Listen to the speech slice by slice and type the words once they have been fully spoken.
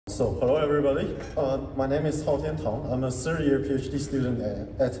Hello everybody. My name is Haotian Tang. I'm a third-year PhD student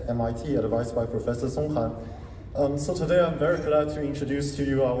at MIT, advised by Professor Song Han. So today I'm very glad to introduce to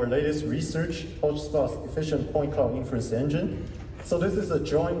you our latest research, TorchSparse efficient point cloud inference engine. So this is a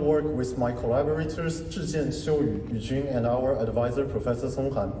joint work with my collaborators Zhijian, Xiuyu, Yujun, and our advisor Professor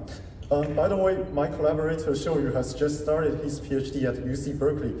Song Han. By the way, my collaborator Xiuyu has just started his PhD at UC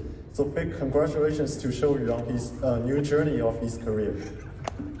Berkeley. So big congratulations to Xiuyu on his new journey of his career.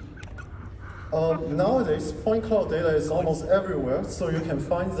 Nowadays, point cloud data is almost everywhere, so you can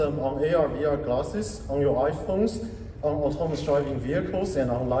find them on AR/VR glasses, on your iPhones, on autonomous driving vehicles, and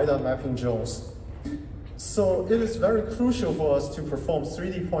on LiDAR mapping drones. So it is very crucial for us to perform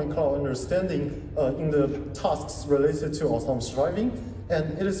 3D point cloud understanding in the tasks related to autonomous driving,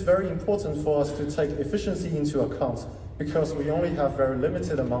 and it is very important for us to take efficiency into account because we only have very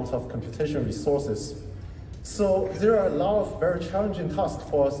limited amount of computation resources. So there are a lot of very challenging tasks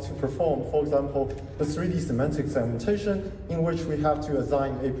for us to perform. For example, the 3D semantic segmentation, in which we have to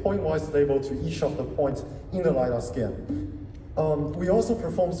assign a point-wise label to each of the points in the LiDAR scan. We also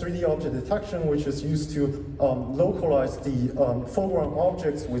perform 3D object detection, which is used to localize the foreground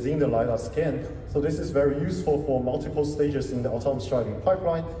objects within the LiDAR scan. So this is very useful for multiple stages in the autonomous driving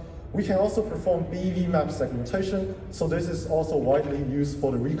pipeline. We can also perform BEV map segmentation. So this is also widely used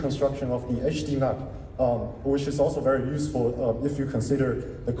for the reconstruction of the HD map, which is also very useful if you consider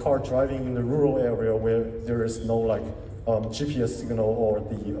the car driving in the rural area where there is no GPS signal or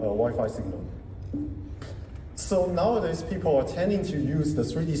the Wi-Fi signal. So nowadays, people are tending to use the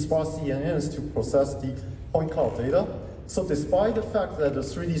 3D sparse CNNs to process the point cloud data. So despite the fact that the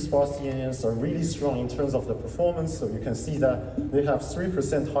 3D sparse CNNs are really strong in terms of the performance, so you can see that they have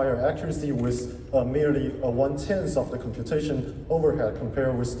 3% higher accuracy with merely 1/10 of the computation overhead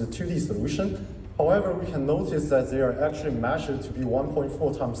compared with the 2D solution. However, we can notice that they are actually measured to be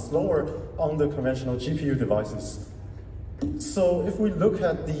 1.4 times slower on the conventional GPU devices. So if we look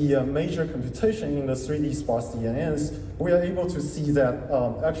at the major computation in the 3D sparse CNNs, we are able to see that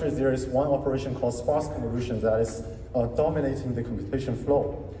actually there is one operation called Sparse Convolution that is dominating the computation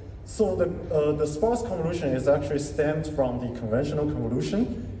flow. So the Sparse Convolution is actually stemmed from the conventional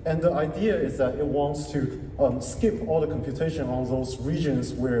convolution, and the idea is that it wants to skip all the computation on those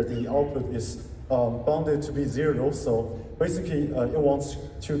regions where the output is bounded to be zero. So basically, it wants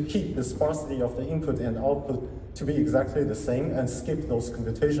to keep the sparsity of the input and output to be exactly the same and skip those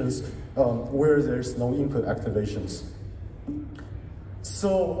computations where there's no input activations.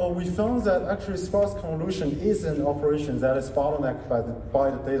 So we found that actually sparse convolution is an operation that is bottlenecked by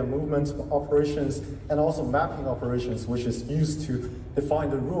the data movement operations and also mapping operations, which is used to define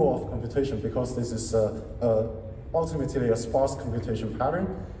the rule of computation because this is ultimately a sparse computation pattern.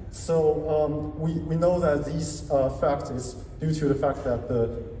 So we know that this fact is due to the fact that the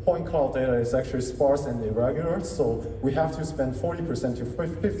point cloud data is actually sparse and irregular, so we have to spend 40% to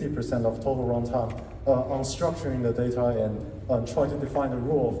 50% of total runtime on structuring the data and try to define the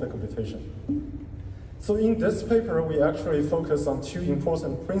rule of the computation. So in this paper, we actually focus on two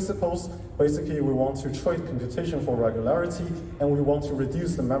important principles. Basically, we want to trade computation for regularity, and we want to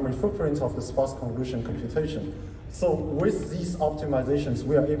reduce the memory footprint of the sparse convolution computation. So with these optimizations,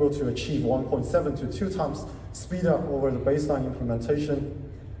 we are able to achieve 1.7 to 2 times speed up over the baseline implementation.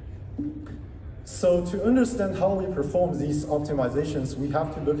 So to understand how we perform these optimizations, we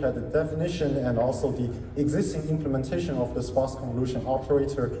have to look at the definition and also the existing implementation of the sparse convolution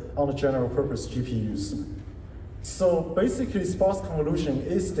operator on the general purpose GPUs. So basically, sparse convolution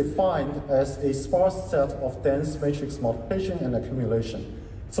is defined as a sparse set of dense matrix multiplication and accumulation.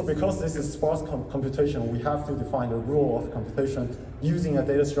 So because this is sparse computation, we have to define the rule of computation using a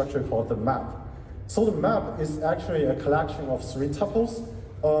data structure called the map. So the map is actually a collection of 3 tuples.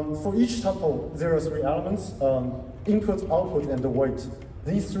 For each tuple, there are 3 elements, input, output, and the weight.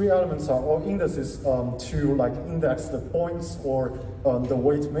 These 3 elements are all indices to index the points or the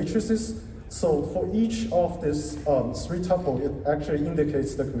weight matrices. So for each of these 3 tuples, it actually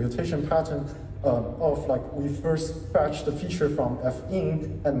indicates the computation pattern of we first fetch the feature from F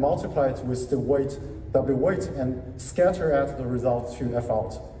in and multiply it with the weight, W weight, and scatter at the result to F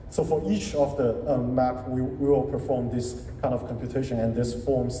out. So for each of the map, we will perform this kind of computation, and this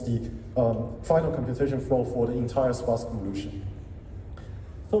forms the final computation flow for the entire sparse convolution.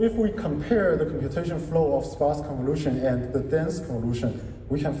 So if we compare the computation flow of sparse convolution and the dense convolution,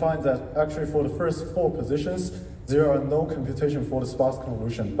 we can find that actually for the first 4 positions, there are no computation for the sparse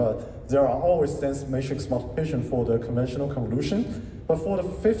convolution, but there are always dense matrix multiplication for the conventional convolution. But for the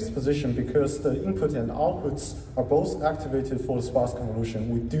 5th position, because the input and outputs are both activated for the sparse convolution,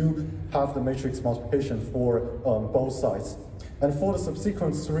 we do have the matrix multiplication for both sides. And for the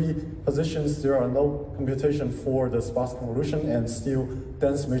subsequent 3 positions, there are no computation for the sparse convolution and still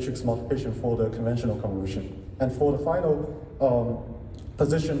dense matrix multiplication for the conventional convolution. And for the final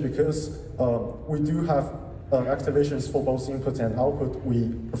position, because we do have activations for both input and output,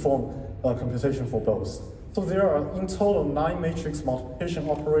 we perform computation for both. So there are in total 9 matrix multiplication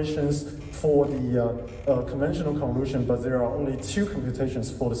operations for the conventional convolution, but there are only 2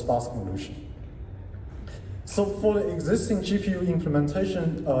 computations for the sparse convolution. So for the existing GPU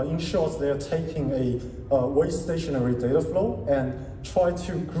implementation, in short, they are taking a weight stationary data flow and try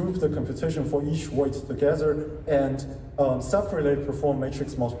to group the computation for each weight together and separately perform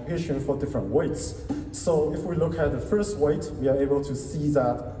matrix multiplication for different weights. So if we look at the first weight, we are able to see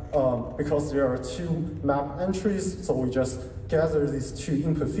that because there are 2 map entries, so we just gather these 2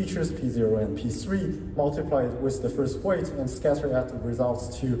 input features, P0 and P3, multiply it with the first weight, and scatter out the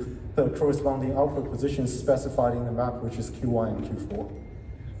results to the corresponding output positions specified in the map, which is Q1 and Q4.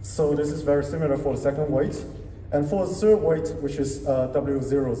 So this is very similar for the second weight. And for the third weight, which is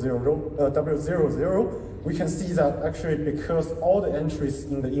W00, we can see that actually because all the entries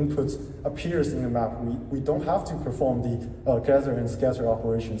in the input appears in the map, we don't have to perform the gather and scatter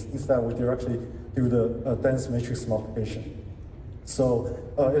operations. Instead, we directly do the dense matrix multiplication. So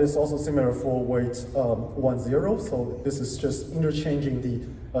it is also similar for weight 10. So this is just interchanging the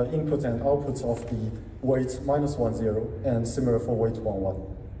input and outputs of the weight -10, and similar for weight 11.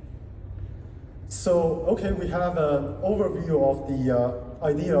 So, okay, we have an overview of the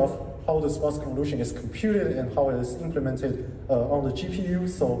idea of how the sparse convolution is computed and how it is implemented on the GPU.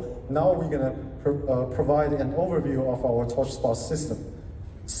 So now we're going to provide an overview of our TorchSparse system.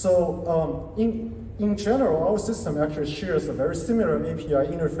 So in general, our system actually shares a very similar API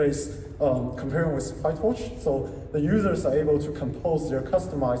interface comparing with PyTorch. So the users are able to compose their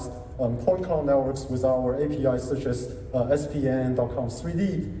customized point cloud networks with our APIs such as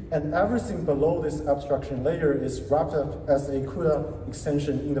SPN.conv3D, and everything below this abstraction layer is wrapped up as a CUDA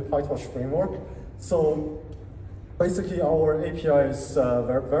extension in the PyTorch framework. So basically, our API is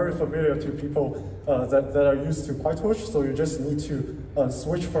very familiar to people that are used to PyTorch, so you just need to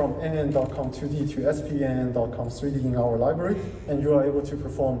switch from nn.conv2D to spn.conv3D in our library, and you are able to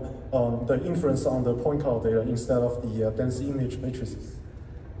perform the inference on the point cloud data instead of the dense image matrices.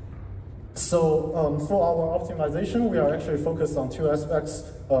 So for our optimization, we are actually focused on 2 aspects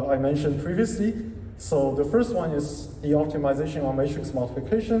I mentioned previously. So the first one is the optimization on matrix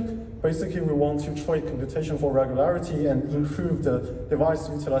multiplication. Basically, we want to trade computation for regularity and improve the device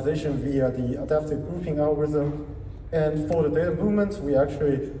utilization via the adaptive grouping algorithm. And for the data movement, we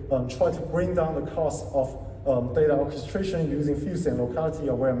actually try to bring down the cost of data orchestration using fuse and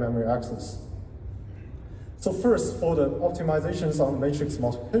locality-aware memory access. So first, for the optimizations on matrix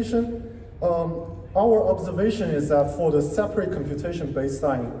multiplication, our observation is that for the separate computation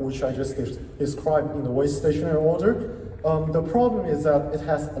baseline, which I just described in the weight stationary order, the problem is that it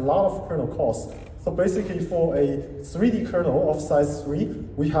has a lot of kernel costs. So basically for a 3D kernel of size 3,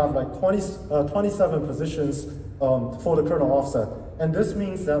 we have like 27 positions for the kernel offset. And this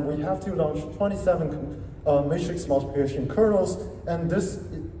means that we have to launch 27 matrix multiplication kernels, and this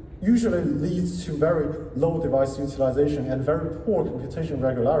usually leads to very low device utilization and very poor computation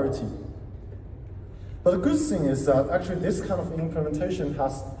regularity. But the good thing is that actually this kind of implementation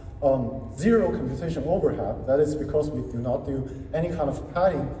has 0 computation overhead. That is because we do not do any kind of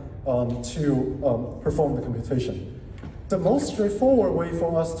padding to perform the computation. The most straightforward way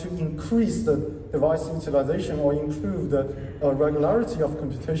for us to increase the device utilization or improve the regularity of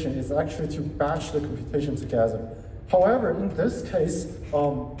computation is actually to batch the computation together. However, in this case,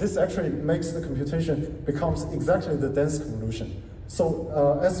 this actually makes the computation becomes exactly the dense convolution. So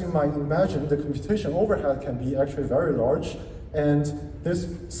as you might imagine, the computation overhead can be actually very large, and this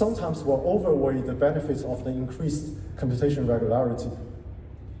sometimes will overweigh the benefits of the increased computation regularity.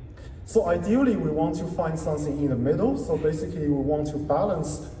 So ideally, we want to find something in the middle. So basically, we want to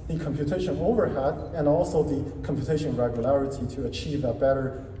balance the computation overhead and also the computation regularity to achieve a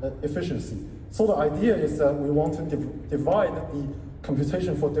better efficiency. So the idea is that we want to divide the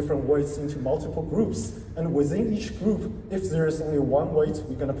computation for different weights into multiple groups. And within each group, if there is only one weight,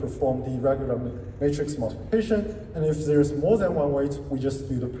 we're going to perform the regular matrix multiplication. And if there is more than one weight, we just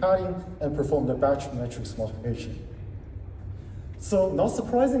do the padding and perform the batch matrix multiplication. So not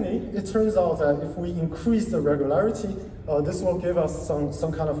surprisingly, it turns out that if we increase the regularity, this will give us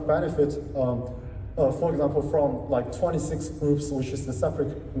some kind of benefit. For example, from like 26 groups, which is the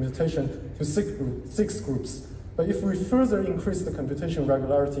separate computation, to 6 groups. But if we further increase the computation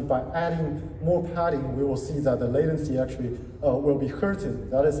regularity by adding more padding, we will see that the latency actually will be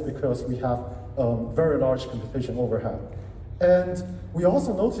hurted. That is because we have very large computation overhead. And we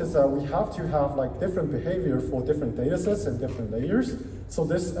also noticed that we have to have like different behavior for different data sets and different layers. So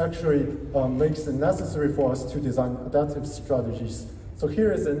this actually makes it necessary for us to design adaptive strategies. So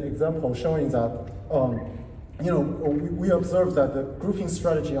here is an example showing that we observed that the grouping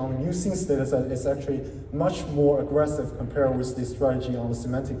strategy on the new scenes dataset is actually much more aggressive compared with the strategy on the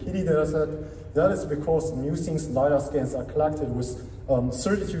semantic kitty dataset. That is because new scenes LiDAR scans are collected with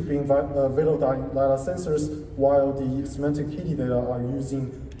 32 being velodyne LiDAR sensors, while the semantic kitty data are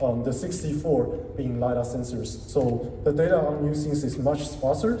using the 64 being LiDAR sensors. So the data on new scenes is much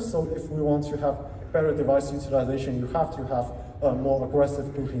sparser. So if we want to have better device utilization, you have to have more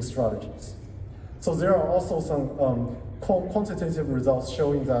aggressive grouping strategies. So there are also some quantitative results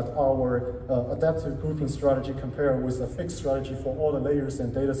showing that our adaptive grouping strategy compared with a fixed strategy for all the layers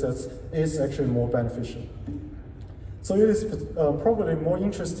and data sets is actually more beneficial. So it is probably more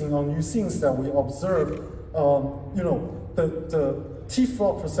interesting on new scenes that we observe, the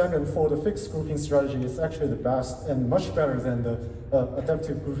T-flop per second for the fixed grouping strategy is actually the best and much better than the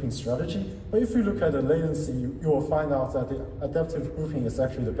adaptive grouping strategy. But if you look at the latency, you will find out that the adaptive grouping is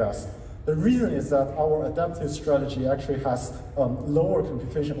actually the best. The reason is that our adaptive strategy actually has lower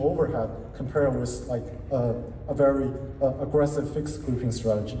computation overhead compared with like a very aggressive fixed grouping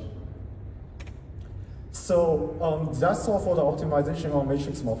strategy. So that's all for the optimization on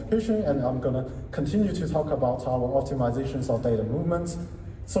matrix multiplication, and I'm going to continue to talk about our optimizations of data movements.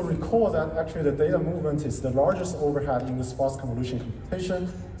 So recall that actually the data movement is the largest overhead in the sparse convolution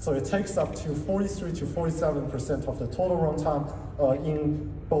computation. So it takes up to 43 to 47% of the total runtime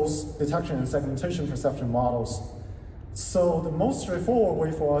in both detection and segmentation perception models. So the most straightforward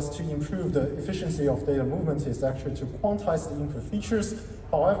way for us to improve the efficiency of data movement is actually to quantize the input features.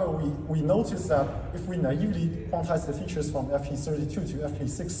 However, we noticed that if we naively quantize the features from FP32 to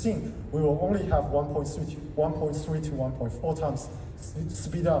FP16, we will only have 1.3 to 1.4 times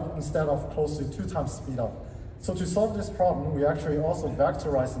speed up instead of close to 2 times speed up. So to solve this problem, we actually also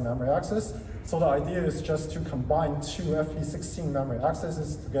vectorize the memory access. So the idea is just to combine two FP16 memory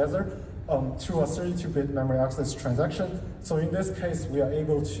accesses together to a 32-bit memory access transaction. So in this case, we are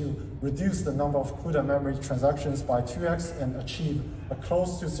able to reduce the number of CUDA memory transactions by 2x and achieve a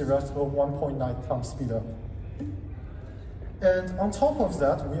close to theoretical 1.9 times speed up. And on top of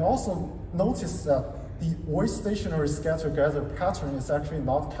that, we also noticed that the weight stationary scatter-gather pattern is actually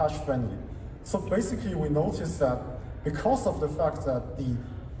not cache-friendly. So basically, we noticed that because of the fact that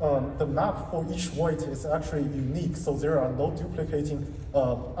the map for each weight is actually unique, so there are no duplicating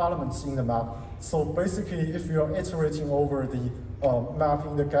elements in the map. So basically, if you are iterating over the map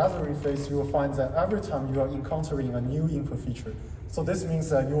in the gathering phase, you will find that every time you are encountering a new input feature. So this means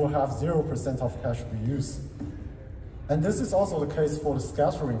that you will have 0% of cache reuse. And this is also the case for the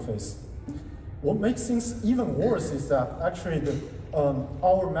scattering phase. What makes things even worse is that actually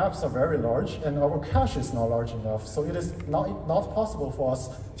our maps are very large and our cache is not large enough. So it is not possible for us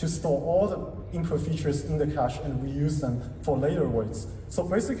to store all the input features in the cache and reuse them for later weights. So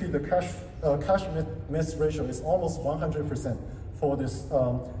basically the cache miss ratio is almost 100% for this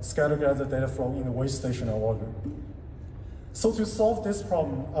scatter-gather data flow in the weight stationary order. So to solve this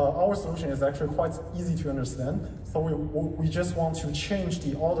problem, our solution is actually quite easy to understand. So we just want to change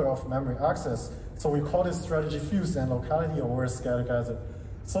the order of memory access. So we call this strategy fuse and locality-aware scatter-gather.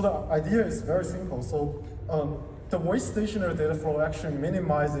 So the idea is very simple. So the weight stationary data flow actually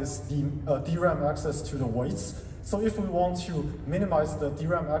minimizes the DRAM access to the weights. So if we want to minimize the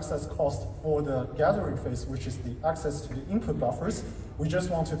DRAM access cost for the gathering phase, which is the access to the input buffers, we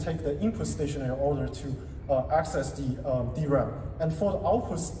just want to take the input stationary order to access the DRAM. And for the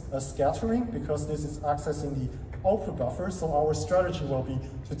output scattering, because this is accessing the output buffer, so our strategy will be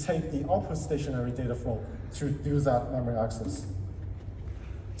to take the output stationary data flow to do that memory access.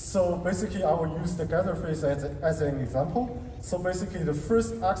 So basically, I will use the gather phase as an example. So basically, the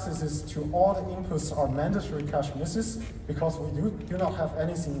first axis is to all the inputs are mandatory cache misses, because we do not have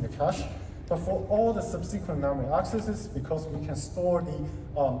anything in the cache. But for all the subsequent memory accesses, because we can store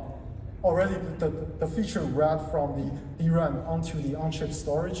the already the feature read from the DRAM onto the on-chip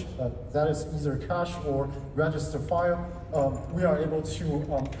storage, that is either cache or register file, we are able to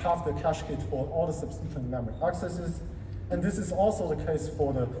have the cache hit for all the subsequent memory accesses. And this is also the case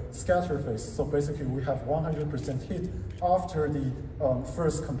for the scatter phase. So basically, we have 100% hit after the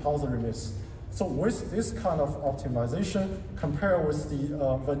first compulsory miss. So with this kind of optimization, compared with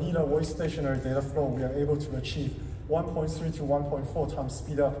the vanilla weight stationary data flow, we are able to achieve 1.3 to 1.4 times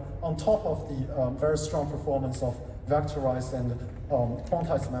speed up on top of the very strong performance of vectorized and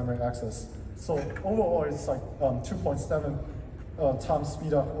quantized memory access. So overall, it's like 2.7 times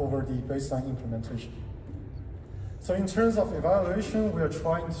speed up over the baseline implementation. So in terms of evaluation, we are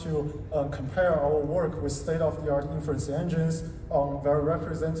trying to compare our work with state-of-the-art inference engines on very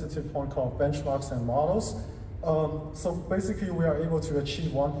representative point cloud benchmarks and models. So basically, we are able to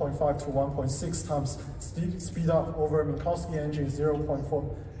achieve 1.5 to 1.6 times speed up over Minkowski engine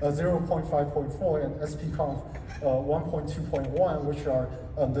 0.5.4 and SPConf 1.2.1, which are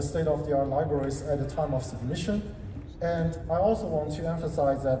the state-of-the-art libraries at the time of submission. And I also want to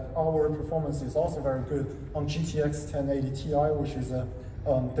emphasize that our performance is also very good on GTX 1080 Ti, which is a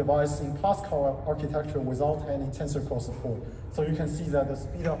device in Pascal architecture without any tensor core support. So you can see that the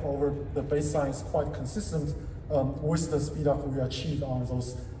speed up over the baseline is quite consistent with the speed up we achieved on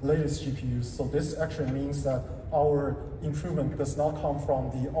those latest GPUs. So this actually means that our improvement does not come from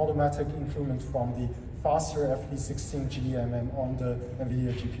the automatic improvement from the faster FP16 GDMM on the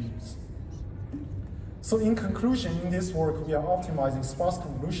NVIDIA GPUs. So in conclusion, in this work, we are optimizing sparse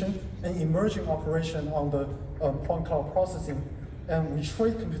convolution and emerging operation on the point cloud processing, and we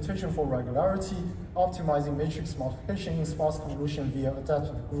trade computation for regularity, optimizing matrix multiplication in sparse convolution via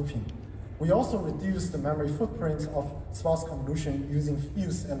adaptive grouping. We also reduce the memory footprint of sparse convolution using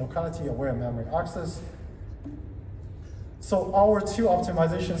fuse and locality-aware memory access. So our two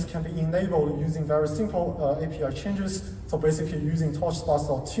optimizations can be enabled using very simple API changes. So basically using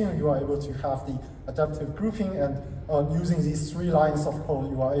TorchSparse.tune, you are able to have the adaptive grouping, and using these 3 lines of code,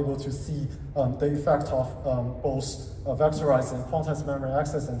 you are able to see the effect of both vectorized and quantized memory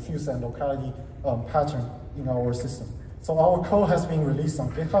access and fuse and locality pattern in our system. So our code has been released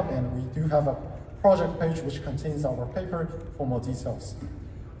on GitHub, and we do have a project page which contains our paper for more details.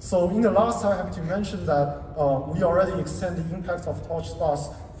 So in the last, I have to mention that we already extend the impact of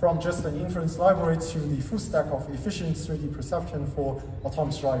TorchSparse from just an inference library to the full stack of efficient 3D perception for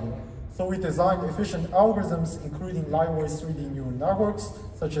autonomous driving. So we designed efficient algorithms, including lightweight 3D neural networks,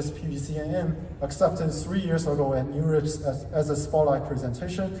 such as PVCNN, accepted 3 years ago at NeurIPS as a spotlight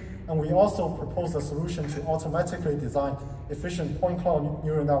presentation. And we also proposed a solution to automatically design efficient point cloud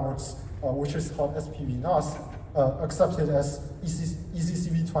neural networks, which is called SPV-NAS, accepted as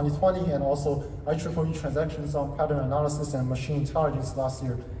ECCV 2020 and also IEEE transactions on pattern analysis and machine intelligence last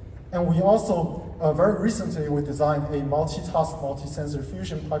year. And we also, very recently, we designed a multitask, multi-sensor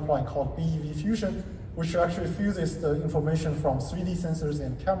fusion pipeline called BEV Fusion, which actually fuses the information from 3D sensors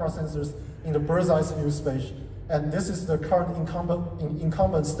and camera sensors in the bird's eye view space. And this is the current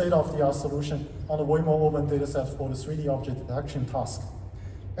incumbent state-of-the-art solution on the way more open dataset for the 3D object detection task.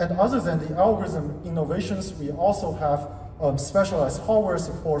 And other than the algorithm innovations, we also have specialized hardware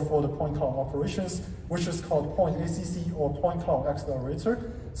support for the point cloud operations, which is called Point ACC or Point Cloud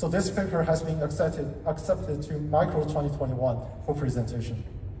Accelerator. So this paper has been accepted to Micro 2021 for presentation.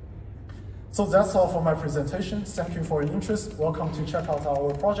 So that's all for my presentation. Thank you for your interest. Welcome to check out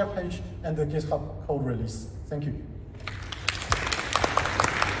our project page and the GitHub code release. Thank you.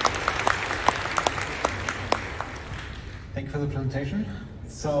 Thank you for the presentation.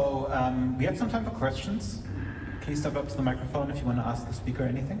 So we have some time for questions. Please step up to the microphone if you want to ask the speaker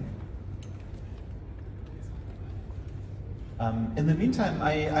anything. In the meantime,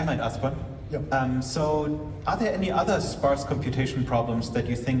 I might ask one. Yep. So are there any other sparse computation problems that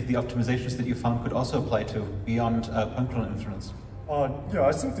you think the optimizations that you found could also apply to beyond point cloud inference? Yeah,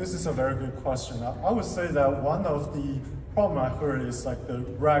 I think this is a very good question. I would say that one of the problem I heard is like the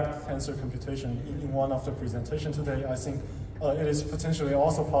ragged tensor computation in one of the presentation today. I think it is potentially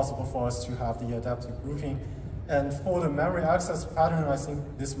also possible for us to have the adaptive grouping. And for the memory access pattern, I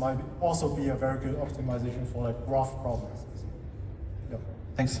think this might also be a very good optimization for like rough problems. Yeah.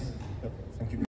 Thanks.